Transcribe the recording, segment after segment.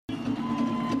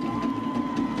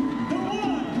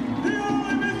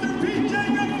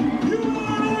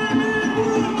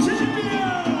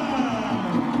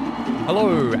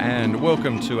Hello and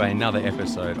welcome to another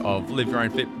episode of Live Your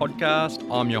Own Fit podcast.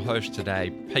 I'm your host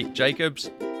today, Pete Jacobs,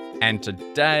 and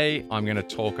today I'm going to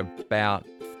talk about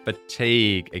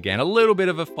fatigue again. A little bit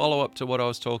of a follow-up to what I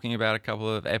was talking about a couple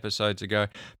of episodes ago,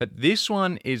 but this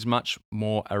one is much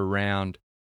more around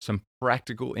some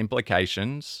practical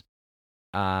implications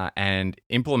and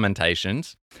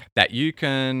implementations that you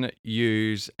can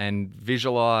use and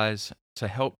visualize to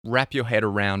help wrap your head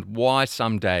around why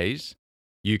some days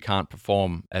you can't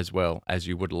perform as well as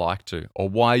you would like to, or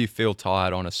why you feel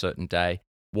tired on a certain day,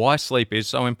 why sleep is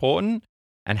so important,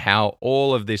 and how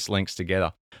all of this links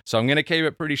together. So I'm going to keep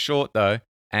it pretty short though,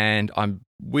 and I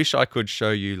wish I could show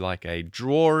you like a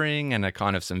drawing and a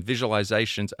kind of some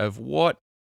visualizations of what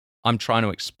I'm trying to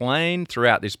explain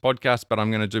throughout this podcast, but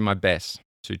I'm going to do my best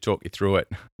to talk you through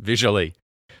it visually.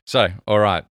 So, all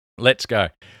right, let's go.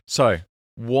 So,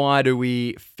 why do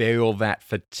we feel that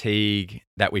fatigue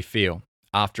that we feel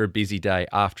after a busy day,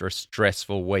 after a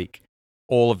stressful week?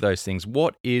 All of those things.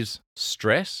 What is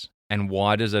stress and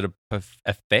why does it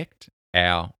affect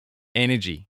our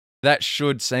energy? That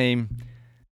should seem,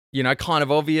 kind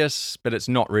of obvious, but it's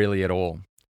not really at all.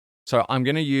 So I'm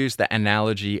going to use the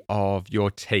analogy of your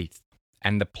teeth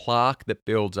and the plaque that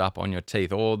builds up on your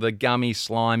teeth, or the gummy,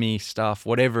 slimy stuff,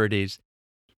 whatever it is.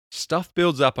 Stuff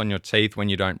builds up on your teeth when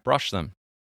you don't brush them.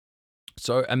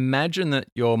 So imagine that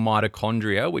your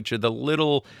mitochondria, which are the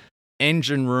little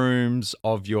engine rooms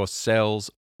of your cells,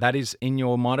 that is in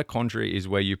your mitochondria is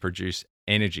where you produce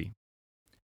energy.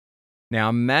 Now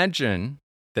imagine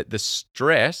that the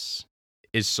stress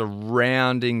is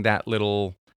surrounding that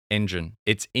little engine.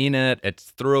 It's in it, it's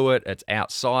through it, it's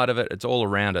outside of it, it's all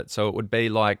around it. So it would be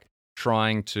like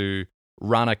trying to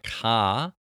run a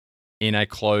car in a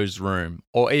closed room,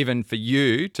 or even for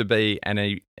you to be in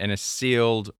a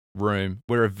sealed room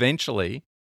where eventually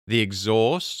the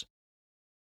exhaust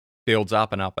builds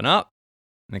up and up and up,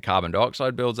 and the carbon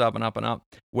dioxide builds up and up,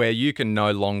 where you can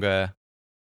no longer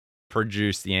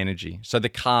produce the energy. So the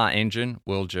car engine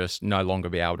will just no longer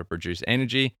be able to produce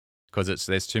energy because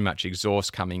there's too much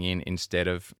exhaust coming in instead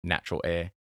of natural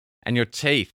air. And your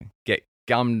teeth get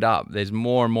gummed up. There's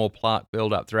more and more plaque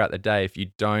build up throughout the day if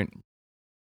you don't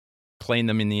clean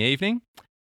them in the evening.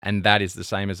 And that is the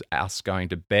same as us going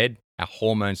to bed. Our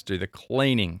hormones do the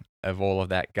cleaning of all of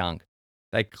that gunk.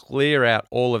 They clear out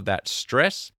all of that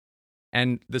stress.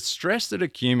 And the stress that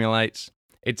accumulates,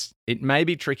 it may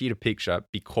be tricky to picture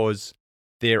because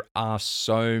there are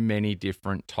so many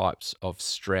different types of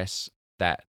stress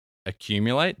that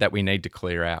accumulate that we need to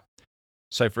clear out.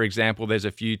 So for example, there's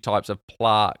a few types of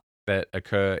plaque that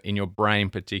occur in your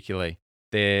brain particularly.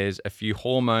 There's a few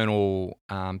hormonal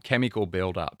chemical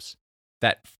buildups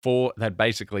that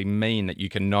basically mean that you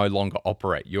can no longer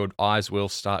operate. Your eyes will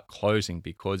start closing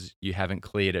because you haven't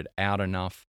cleared it out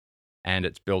enough and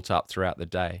it's built up throughout the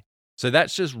day. So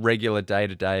that's just regular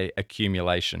day-to-day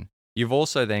accumulation. You've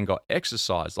also then got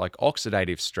exercise like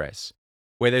oxidative stress,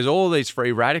 where there's all these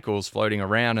free radicals floating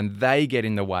around and they get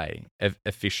in the way of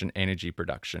efficient energy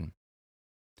production.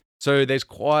 So there's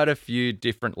quite a few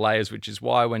different layers, which is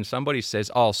why when somebody says,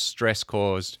 oh, stress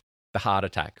caused the heart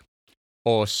attack,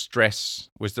 or stress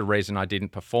was the reason I didn't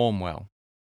perform well,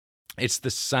 it's the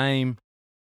same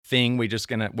thing. We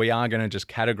are gonna just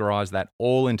categorize that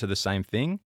all into the same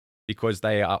thing because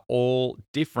they are all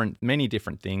different, many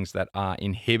different things that are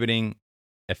inhibiting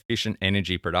efficient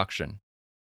energy production.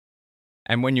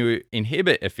 And when you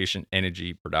inhibit efficient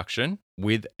energy production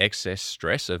with excess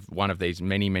stress of one of these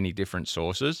many, many different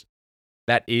sources,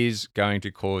 that is going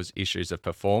to cause issues of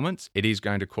performance. It is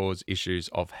going to cause issues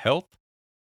of health.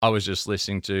 I was just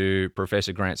listening to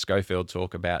Professor Grant Schofield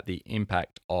talk about the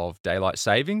impact of daylight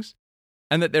savings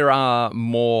and that there are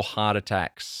more heart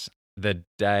attacks the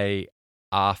day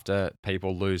after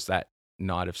people lose that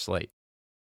night of sleep.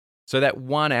 So that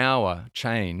 1 hour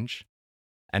change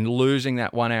and losing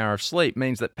that 1 hour of sleep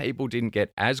means that people didn't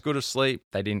get as good a sleep.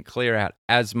 They didn't clear out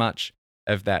as much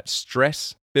of that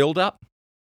stress buildup,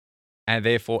 and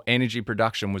therefore energy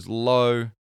production was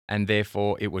low. And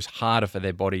therefore, it was harder for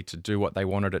their body to do what they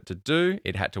wanted it to do.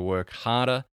 It had to work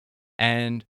harder.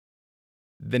 And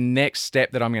the next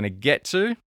step that I'm going to get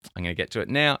to it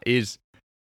now, is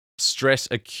stress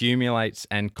accumulates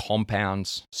and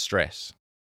compounds stress.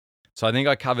 So I think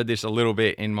I covered this a little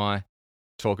bit in my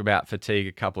talk about fatigue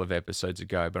a couple of episodes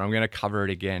ago, but I'm going to cover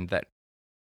it again, that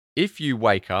if you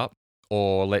wake up,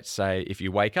 or let's say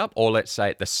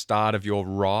at the start of your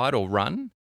ride or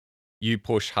run, you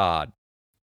push hard,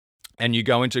 and you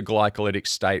go into glycolytic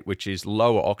state, which is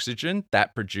lower oxygen,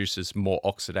 that produces more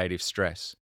oxidative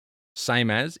stress.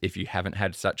 Same as if you haven't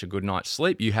had such a good night's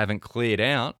sleep, you haven't cleared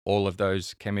out all of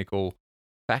those chemical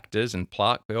factors and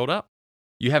plaque buildup,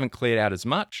 you haven't cleared out as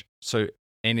much, so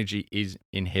energy is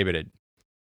inhibited.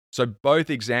 So both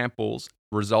examples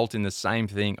result in the same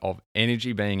thing of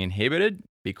energy being inhibited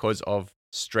because of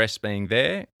stress being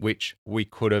there, which we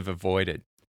could have avoided.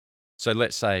 So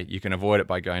let's say you can avoid it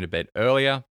by going to bed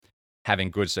earlier,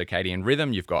 having good circadian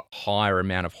rhythm. You've got higher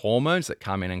amount of hormones that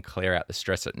come in and clear out the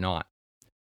stress at night.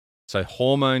 So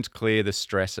hormones clear the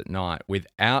stress at night.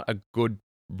 Without a good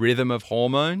rhythm of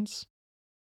hormones,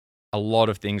 a lot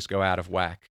of things go out of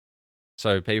whack.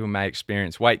 So people may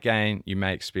experience weight gain, you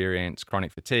may experience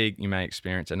chronic fatigue, you may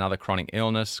experience another chronic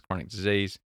illness, chronic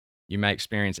disease, you may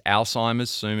experience Alzheimer's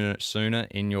sooner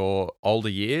in your older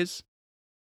years.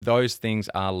 Those things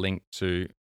are linked to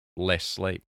less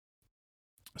sleep.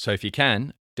 So if you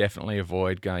can, definitely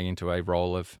avoid going into a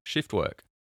role of shift work.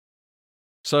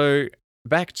 So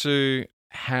back to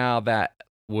how that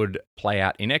would play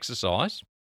out in exercise.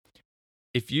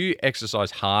 If you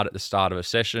exercise hard at the start of a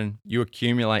session, you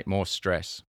accumulate more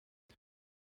stress.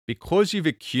 Because you've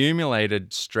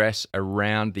accumulated stress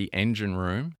around the engine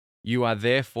room, you are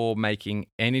therefore making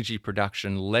energy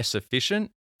production less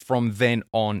efficient from then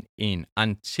on in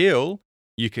until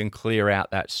you can clear out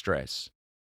that stress.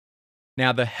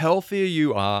 Now, the healthier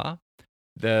you are,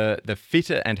 the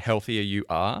fitter and healthier you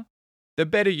are, the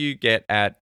better you get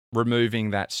at removing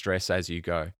that stress as you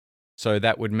go. So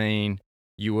that would mean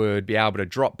you would be able to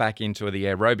drop back into the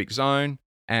aerobic zone,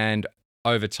 and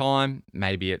over time,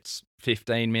 maybe it's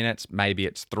 15 minutes, maybe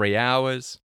it's 3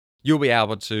 hours, you'll be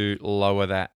able to lower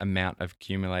that amount of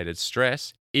accumulated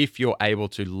stress if you're able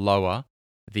to lower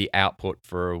the output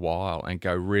for a while and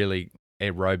go really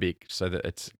aerobic so that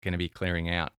it's going to be clearing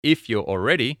out. If you're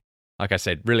already, like I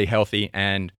said, really healthy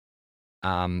and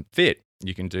fit,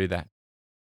 you can do that.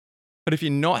 But if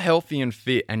you're not healthy and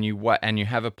fit and you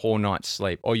have a poor night's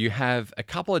sleep, or you have a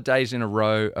couple of days in a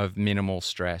row of minimal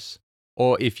stress,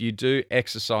 or if you do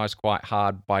exercise quite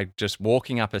hard by just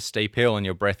walking up a steep hill and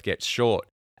your breath gets short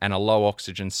and a low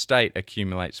oxygen state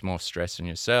accumulates more stress in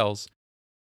your cells,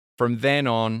 from then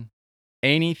on,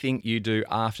 anything you do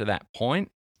after that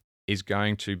point is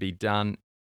going to be done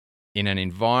in an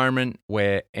environment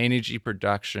where energy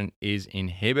production is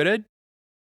inhibited,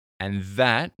 and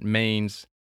that means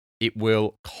it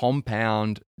will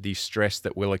compound the stress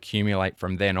that will accumulate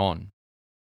from then on.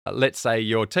 Let's say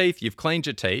you've cleaned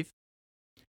your teeth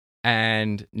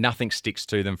and nothing sticks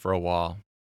to them for a while.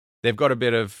 They've got a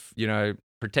bit of,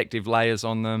 protective layers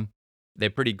on them.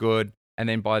 They're pretty good. And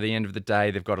then by the end of the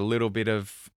day, they've got a little bit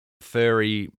of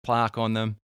furry plaque on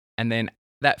them. And then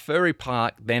that furry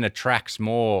plaque then attracts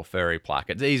more furry plaque.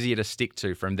 It's easier to stick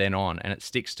to from then on, and it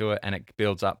sticks to it and it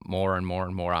builds up more and more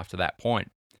and more after that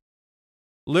point.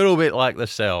 Little bit like the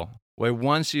cell, where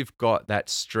once you've got that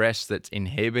stress that's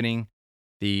inhibiting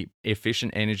the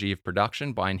efficient energy of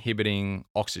production by inhibiting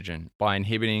oxygen, by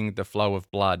inhibiting the flow of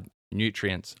blood,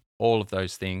 nutrients, all of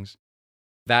those things,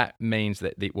 that means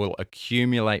that it will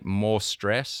accumulate more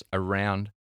stress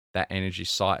around that energy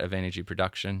site of energy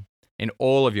production in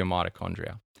all of your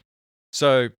mitochondria.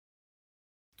 So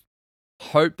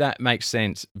hope that makes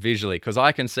sense visually, because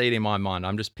I can see it in my mind.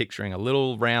 I'm just picturing a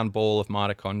little round ball of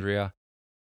mitochondria,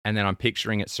 and then I'm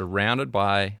picturing it surrounded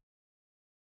by,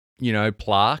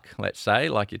 plaque, let's say,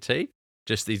 like your teeth,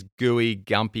 just this gooey,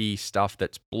 gumpy stuff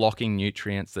that's blocking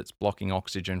nutrients, that's blocking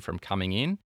oxygen from coming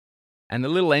in. And the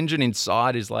little engine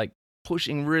inside is like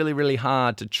pushing really, really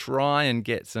hard to try and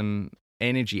get some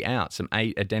energy out, some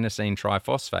adenosine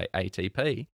triphosphate,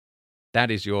 ATP.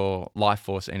 That is your life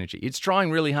force energy. It's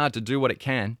trying really hard to do what it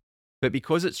can, but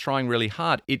because it's trying really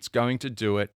hard, it's going to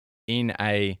do it in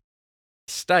a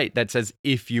state that's as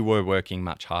if you were working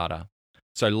much harder.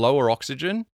 So lower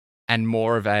oxygen and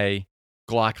more of a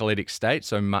glycolytic state,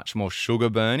 so much more sugar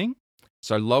burning.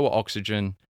 So lower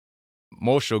oxygen,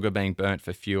 more sugar being burnt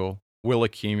for fuel will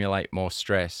accumulate more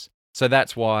stress. So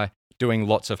that's why doing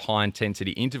lots of high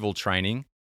intensity interval training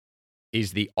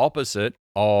is the opposite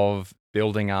of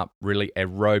building up really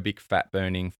aerobic fat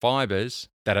burning fibers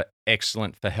that are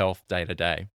excellent for health day to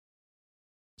day.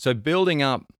 So building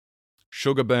up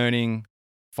sugar burning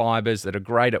fibers that are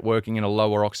great at working in a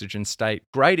lower oxygen state,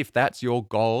 great if that's your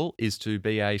goal, is to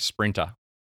be a sprinter.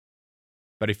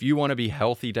 But if you want to be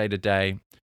healthy day to day,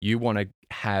 you want to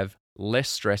have less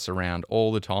stress around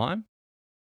all the time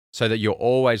so that you're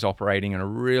always operating in a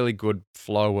really good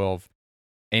flow of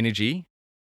energy,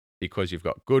 because you've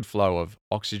got good flow of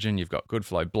oxygen, you've got good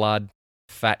flow blood,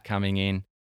 fat coming in.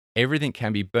 Everything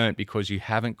can be burnt because you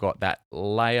haven't got that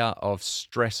layer of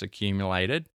stress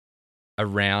accumulated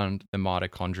around the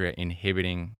mitochondria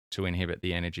to inhibit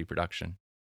the energy production.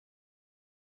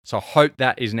 So I hope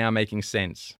that is now making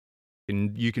sense.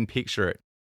 And you can picture it.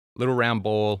 little round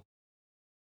ball.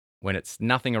 When it's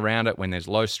nothing around it, when there's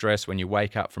low stress, when you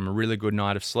wake up from a really good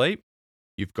night of sleep,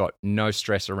 you've got no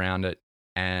stress around it,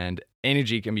 and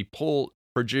energy can be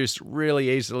produced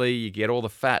really easily. You get all the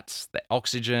fats, the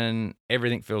oxygen,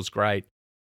 everything feels great.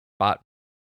 But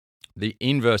the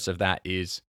inverse of that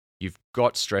is you've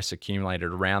got stress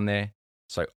accumulated around there,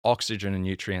 so oxygen and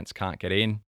nutrients can't get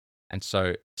in, and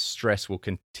so stress will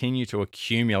continue to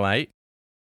accumulate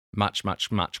much,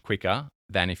 much, much quicker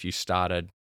than if you started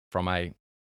from a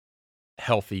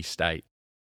healthy state.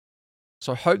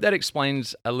 So I hope that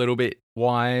explains a little bit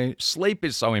why sleep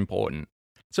is so important.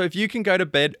 So if you can go to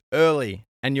bed early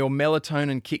and your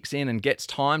melatonin kicks in and gets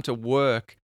time to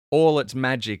work all its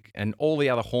magic and all the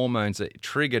other hormones that are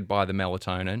triggered by the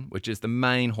melatonin, which is the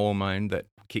main hormone that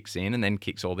kicks in and then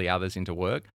kicks all the others into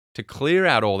work, to clear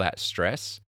out all that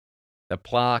stress, the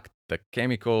plaque, the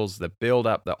chemicals, the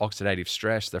buildup, the oxidative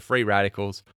stress, the free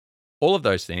radicals, all of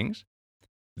those things,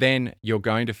 then you're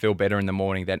going to feel better in the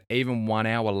morning than even 1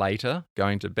 hour later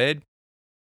going to bed.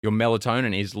 Your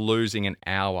melatonin is losing an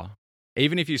hour.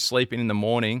 Even if you sleep in the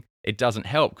morning, it doesn't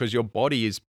help because your body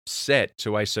is set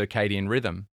to a circadian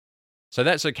rhythm. So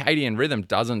that circadian rhythm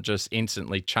doesn't just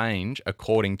instantly change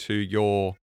according to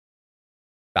your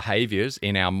behaviors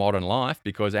in our modern life,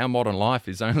 because our modern life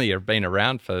has only been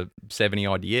around for 70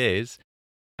 odd years,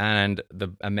 and the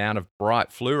amount of bright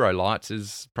fluoro lights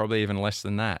is probably even less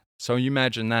than that. So you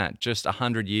imagine that just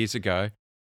 100 years ago,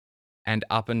 and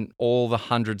up in all the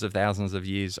hundreds of thousands of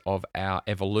years of our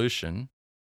evolution,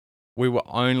 we were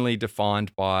only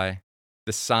defined by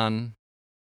the sun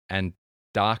and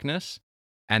darkness.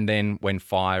 And then when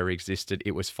fire existed,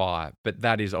 it was fire. But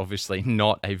that is obviously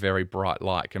not a very bright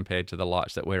light compared to the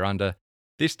lights that we're under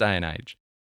this day and age.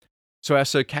 So our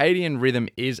circadian rhythm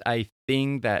is a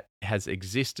thing that has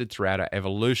existed throughout our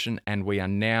evolution, and we are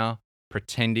now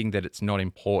pretending that it's not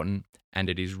important, and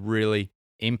it is really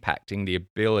impacting the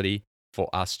ability for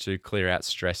us to clear out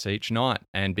stress each night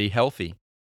and be healthy.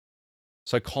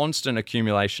 So constant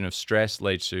accumulation of stress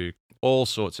leads to all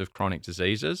sorts of chronic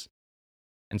diseases.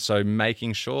 And so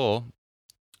making sure,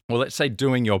 well, let's say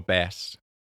doing your best.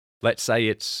 Let's say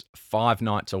it's 5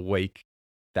 nights a week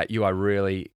that you are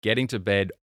really getting to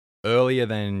bed earlier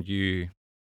than you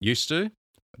used to,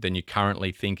 than you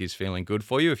currently think is feeling good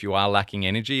for you. If you are lacking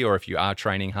energy or if you are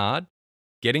training hard,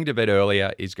 getting to bed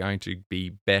earlier is going to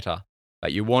be better.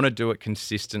 But you want to do it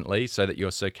consistently so that your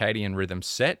circadian rhythm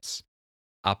sets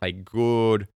up a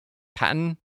good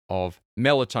pattern of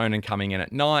melatonin coming in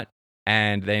at night.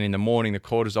 And then in the morning, the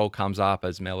cortisol comes up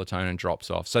as melatonin drops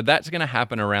off. So that's going to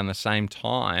happen around the same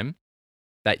time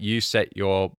that you set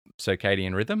your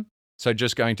circadian rhythm. So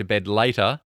just going to bed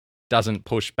later doesn't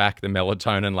push back the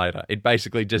melatonin later. It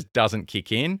basically just doesn't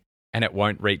kick in, and it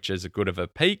won't reach as good of a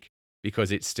peak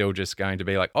because it's still just going to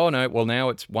be like, oh no, well now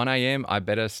it's 1 a.m. I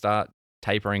better start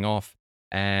tapering off.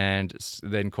 And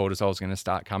then cortisol is going to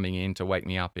start coming in to wake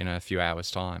me up in a few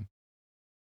hours' time.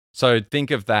 So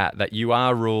think of that you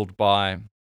are ruled by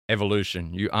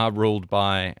evolution. You are ruled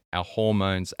by our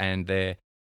hormones and their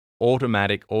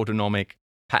autonomic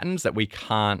patterns that we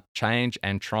can't change,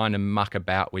 and trying to muck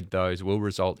about with those will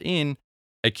result in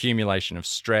accumulation of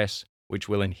stress, which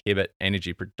will inhibit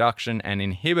energy production, and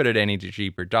inhibited energy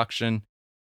production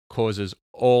causes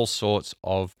all sorts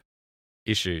of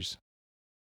issues.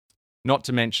 Not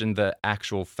to mention the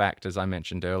actual factors I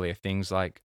mentioned earlier, things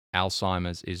like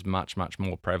Alzheimer's is much, much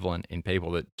more prevalent in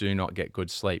people that do not get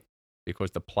good sleep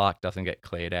because the plaque doesn't get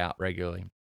cleared out regularly.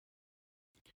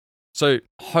 So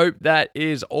hope that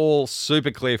is all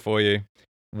super clear for you,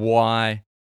 why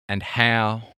and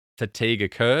how fatigue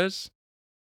occurs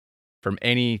from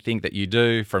anything that you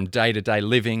do, from day-to-day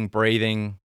living,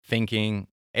 breathing, thinking,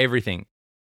 everything.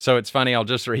 So it's funny, I'll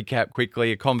just recap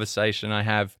quickly a conversation I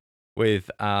have with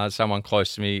someone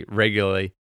close to me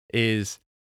regularly is,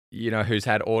 who's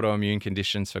had autoimmune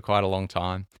conditions for quite a long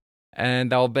time.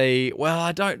 And they'll be, well,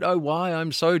 I don't know why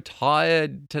I'm so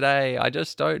tired today. I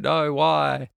just don't know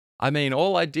why. I mean,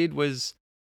 all I did was,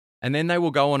 and then they will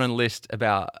go on and list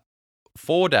about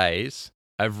 4 days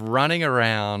of running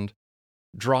around,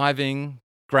 driving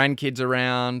grandkids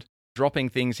around, dropping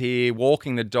things here,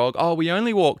 walking the dog. Oh, we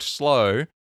only walked slow.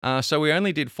 So we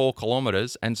only did 4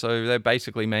 kilometers. And so that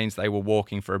basically means they were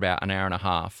walking for about an hour and a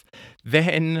half.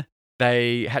 Then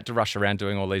they had to rush around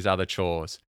doing all these other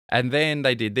chores. And then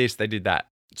they did this, they did that.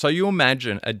 So you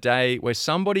imagine a day where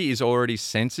somebody is already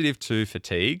sensitive to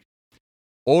fatigue,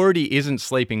 already isn't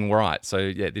sleeping right. So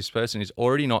yeah, this person is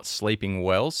already not sleeping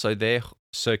well. So their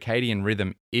circadian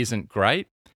rhythm isn't great.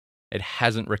 It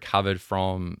hasn't recovered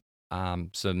from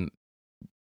some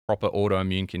proper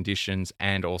autoimmune conditions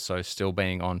and also still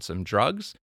being on some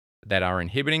drugs. that are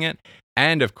inhibiting it.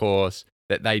 And of course,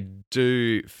 that they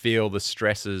do feel the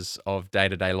stresses of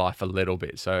day-to-day life a little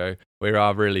bit. So we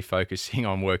are really focusing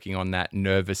on working on that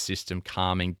nervous system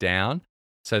calming down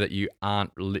so that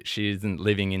she isn't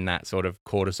living in that sort of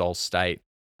cortisol state,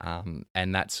 and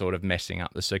that's sort of messing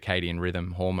up the circadian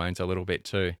rhythm hormones a little bit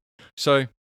too. So,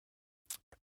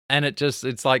 and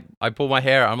it's like I pull my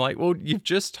hair out. I'm like, well, you've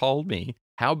just told me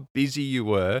how busy you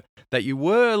were, that you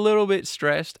were a little bit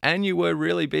stressed and you were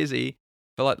really busy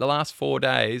for like the last 4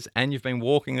 days, and you've been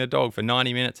walking the dog for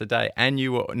 90 minutes a day and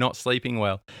you were not sleeping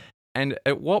well. And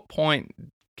at what point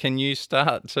can you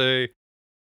start to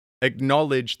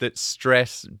acknowledge that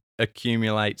stress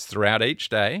accumulates throughout each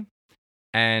day,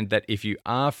 and that if you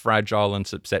are fragile and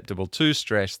susceptible to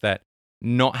stress, that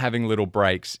not having little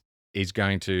breaks is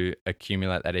going to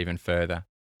accumulate that even further.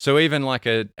 So even like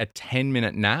a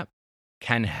 10-minute nap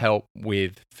can help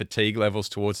with fatigue levels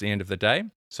towards the end of the day.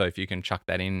 So if you can chuck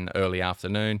that in early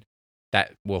afternoon,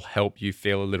 that will help you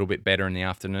feel a little bit better in the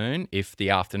afternoon if the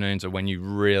afternoons are when you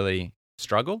really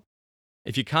struggle.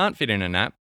 If you can't fit in a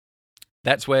nap,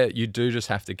 that's where you do just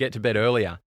have to get to bed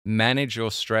earlier, manage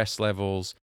your stress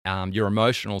levels, your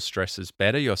emotional stresses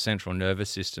better, your central nervous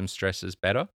system stresses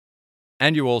better.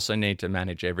 And you also need to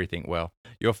manage everything well.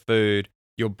 Your food,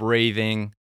 your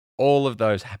breathing, all of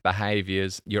those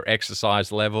behaviors, your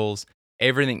exercise levels,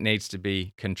 everything needs to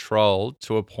be controlled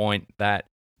to a point that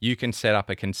you can set up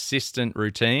a consistent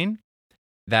routine,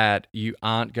 that you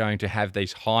aren't going to have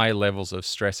these high levels of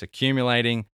stress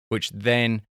accumulating, which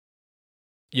then,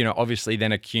 obviously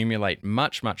then accumulate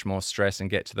much, much more stress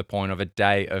and get to the point of a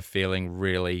day of feeling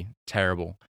really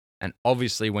terrible. And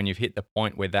obviously when you've hit the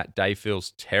point where that day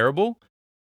feels terrible,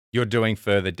 you're doing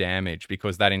further damage,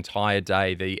 because that entire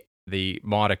day, the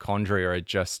mitochondria are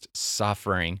just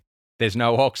suffering. There's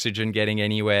no oxygen getting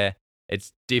anywhere.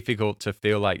 It's difficult to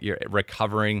feel like you're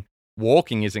recovering.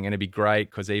 Walking isn't going to be great,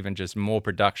 because even just more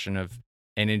production of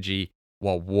energy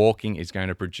while walking is going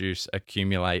to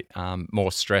accumulate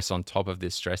more stress on top of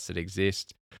this stress that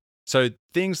exists. So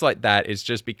things like that is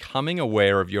just becoming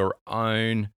aware of your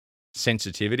own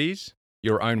sensitivities,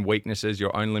 your own weaknesses,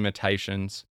 your own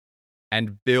limitations,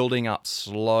 and building up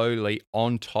slowly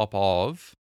on top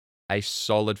of a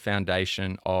solid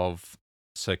foundation of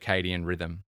circadian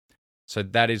rhythm. So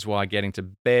that is why getting to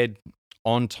bed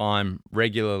on time,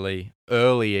 regularly,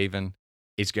 early even,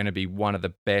 is going to be one of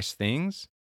the best things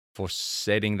for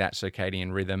setting that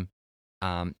circadian rhythm,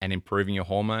 and improving your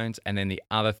hormones. And then the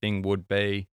other thing would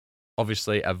be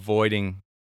obviously avoiding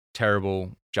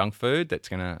terrible junk food that's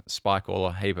going to spike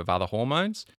a heap of other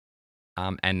hormones,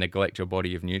 and neglect your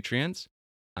body of nutrients.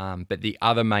 But the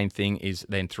other main thing is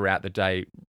then throughout the day,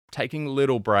 taking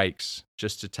little breaks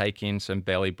just to take in some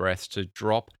belly breaths to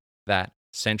drop that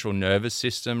central nervous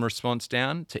system response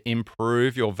down, to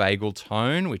improve your vagal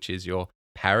tone, which is your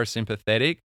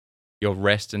parasympathetic, your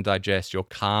rest and digest, your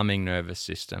calming nervous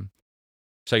system.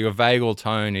 So your vagal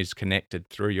tone is connected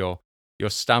through your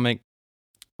stomach,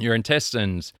 your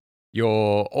intestines,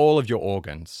 all of your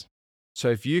organs. So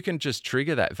if you can just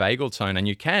trigger that vagal tone, and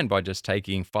you can by just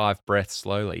taking 5 breaths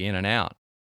slowly in and out,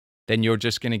 then you're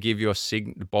just going to give a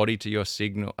signal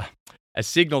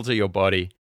to your body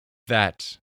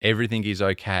that everything is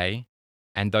okay,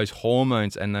 and those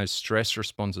hormones and those stress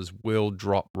responses will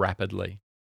drop rapidly.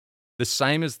 The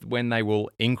same as when they will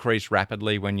increase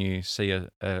rapidly when you see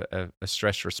a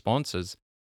stress response, as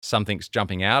something's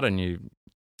jumping out and you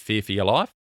fear for your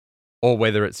life, or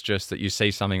whether it's just that you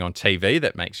see something on TV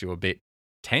that makes you a bit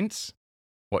tense,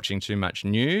 watching too much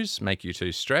news make you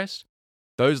too stressed.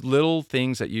 Those little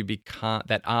things that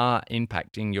that are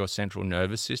impacting your central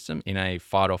nervous system in a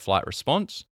fight or flight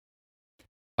response,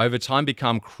 over time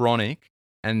become chronic,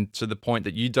 and to the point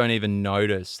that you don't even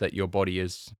notice that your body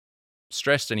is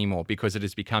stressed anymore, because it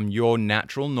has become your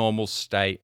natural, normal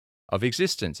state of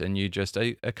existence and you just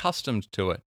are accustomed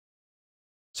to it.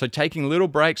 So taking little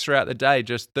breaks throughout the day,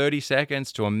 just 30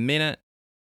 seconds to a minute,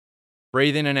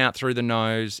 breathe in and out through the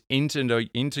nose,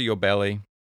 into your belly,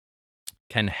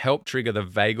 can help trigger the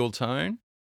vagal tone,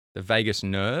 the vagus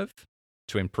nerve,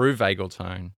 to improve vagal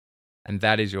tone. And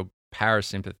that is your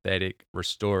parasympathetic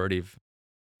restorative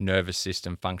nervous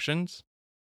system functions.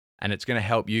 And it's going to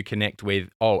help you connect with,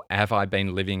 have I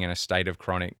been living in a state of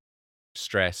chronic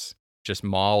stress, just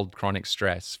mild chronic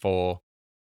stress for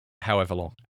however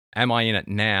long? Am I in it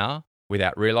now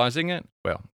without realizing it?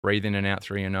 Well, breathe in and out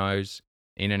through your nose,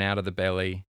 in and out of the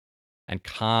belly, and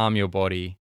calm your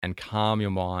body and calm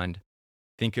your mind.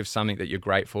 Think of something that you're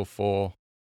grateful for.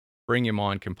 Bring your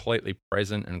mind completely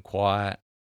present and quiet.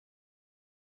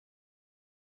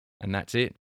 And that's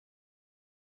it.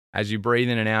 As you breathe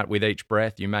in and out with each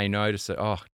breath, you may notice that,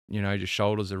 your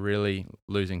shoulders are really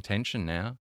losing tension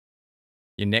now.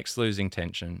 Your neck's losing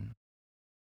tension.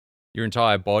 Your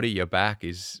entire body, your back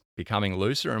is becoming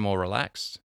looser and more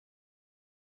relaxed.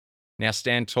 Now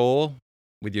stand tall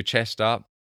with your chest up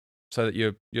so that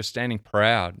you're standing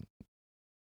proud.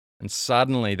 And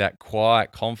suddenly that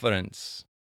quiet confidence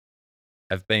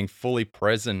of being fully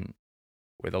present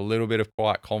with a little bit of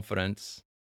quiet confidence,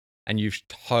 and you've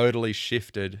totally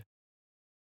shifted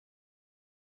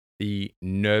the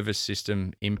nervous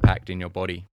system impact in your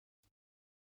body.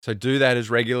 So do that as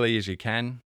regularly as you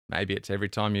can. Maybe it's every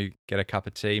time you get a cup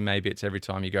of tea. Maybe it's every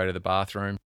time you go to the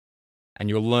bathroom. And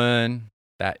you'll learn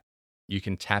that you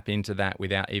can tap into that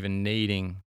without even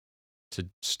needing to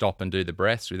stop and do the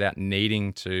breaths, without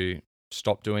needing to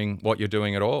stop doing what you're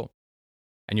doing at all.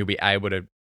 And you'll be able to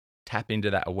tap into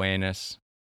that awareness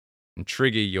and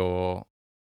trigger your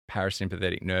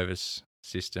parasympathetic nervous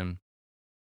system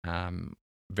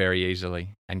very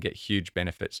easily and get huge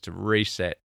benefits to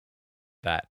reset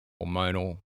that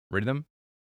hormonal rhythm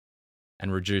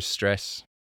and reduce stress,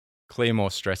 clear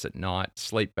more stress at night,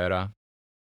 sleep better,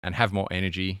 and have more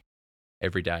energy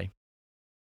every day.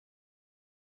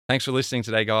 Thanks for listening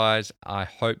today, guys. I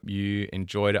hope you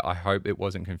enjoyed it. I hope it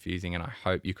wasn't confusing, and I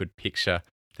hope you could picture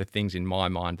the things in my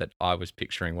mind that I was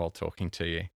picturing while talking to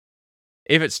you.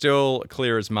 If it's still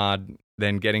clear as mud,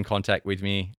 then get in contact with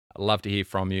me. I'd love to hear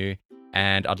from you,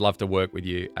 and I'd love to work with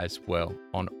you as well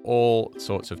on all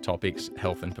sorts of topics,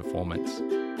 health and performance.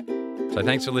 So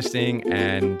thanks for listening,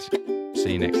 and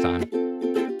see you next time.